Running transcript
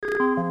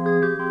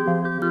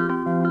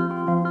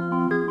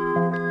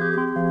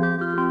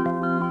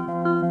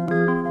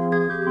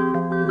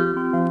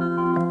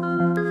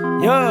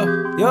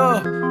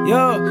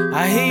Yo,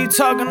 I hear you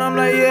talking, I'm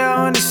like, yeah,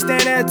 I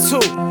understand that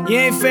too. You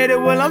ain't faded,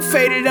 well, I'm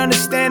faded,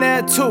 understand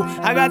that too.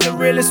 I got the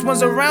realest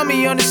ones around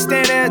me,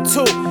 understand that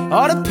too.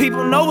 All the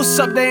people know what's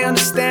up, they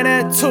understand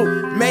that too.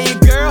 Man, your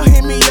girl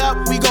hit me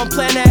up, we gon'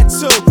 plan that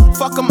too.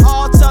 Fuck them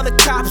all, tell the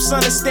cops,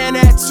 understand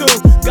that too.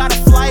 Got a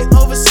flight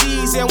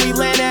overseas and we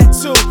land that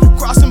too.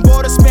 Crossing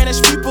border,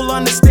 Spanish people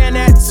understand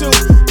that too.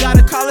 Got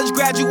a college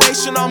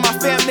graduation, all my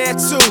fam there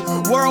too.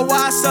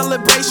 Worldwide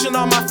celebration,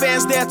 all my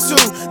fans there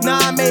too. Now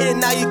I made it,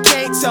 now you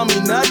can't tell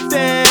me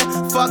nothing.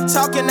 Fuck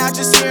talking, I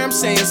just hear him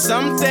saying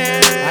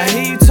something. I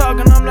hear you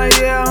talking, I'm like,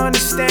 yeah, I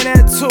understand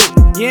that too.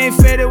 You ain't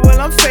faded, well,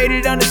 I'm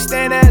faded,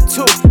 understand that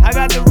too. I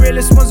got the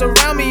realest ones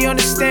around me,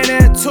 understand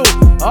that too.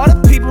 All the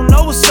people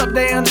know what's up,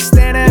 they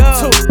understand that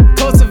too.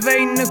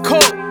 Cultivating the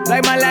court,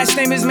 like my last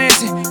name is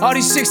Manson. All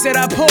these chicks that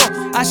I pull,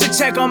 I should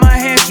check on my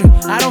hamstring.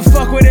 I don't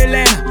fuck with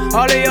Atlanta,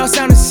 all of y'all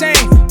sound the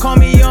same. Call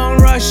me young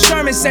Russ,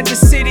 Sherman Set the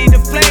city to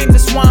flames.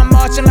 That's why I'm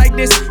marching like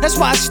this, that's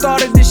why I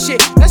started this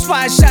shit. That's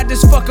why I shot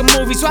this fucking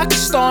movie, so I can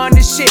star in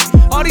this shit.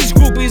 All these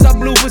groupies are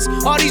bloopers,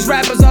 all these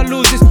rappers are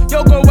losers.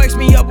 Yo, girl wakes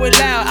me up with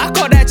loud, I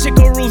call that chick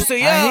a rooster,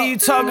 yo. I hear you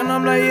talking,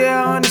 I'm like,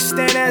 yeah, I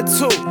understand that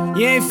too.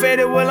 You ain't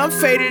faded, well, I'm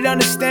faded,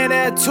 understand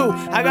that too.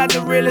 I got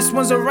the realest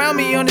ones around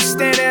me,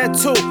 understand that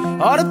too.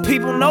 All the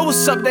people know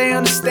what's up, they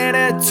understand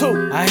that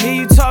too. I hear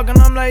you talking,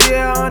 I'm like,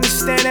 yeah, I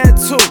understand that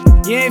too.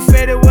 You ain't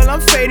faded, well,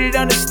 I'm faded,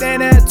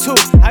 understand that too.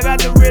 I got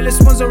the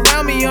realest ones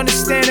around me,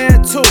 understand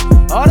that too.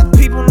 All the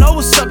people know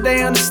what's up,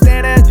 they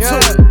understand that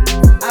too.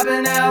 I've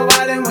been out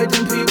wildin' with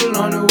them people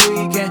on the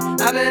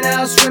weekend. I've been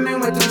out swimming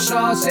with them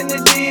sharks in the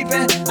deep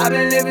end. I've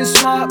been living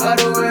smart by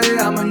the way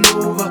I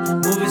maneuver.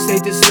 Moving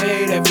state to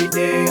state every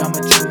day, I'm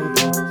a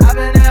trooper. I've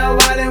been out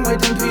wildin'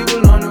 with them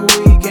people on the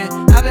weekend.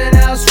 I've been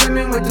out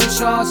swimming with them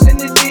sharks in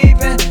the deep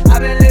end.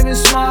 I've been living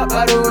smart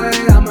by the way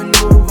I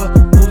maneuver.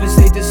 Moving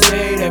state to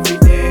state every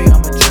day,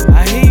 I'm a trooper.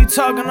 I hear you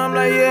talking, I'm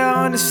like, yeah,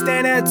 I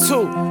understand that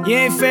too. You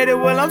ain't faded,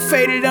 well, I'm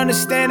faded,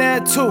 understand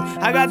that too.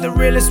 I got the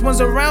realest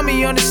ones around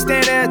me,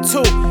 understand that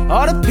too.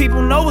 All the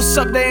people know what's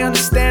up, they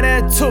understand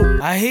that too.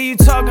 I hear you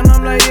talking,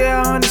 I'm like,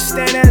 yeah, I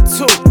understand that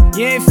too.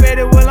 You ain't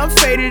faded, well, I'm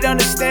faded,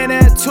 understand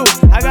that too.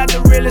 I got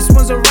the realest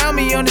ones around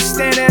me,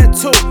 understand that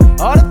too.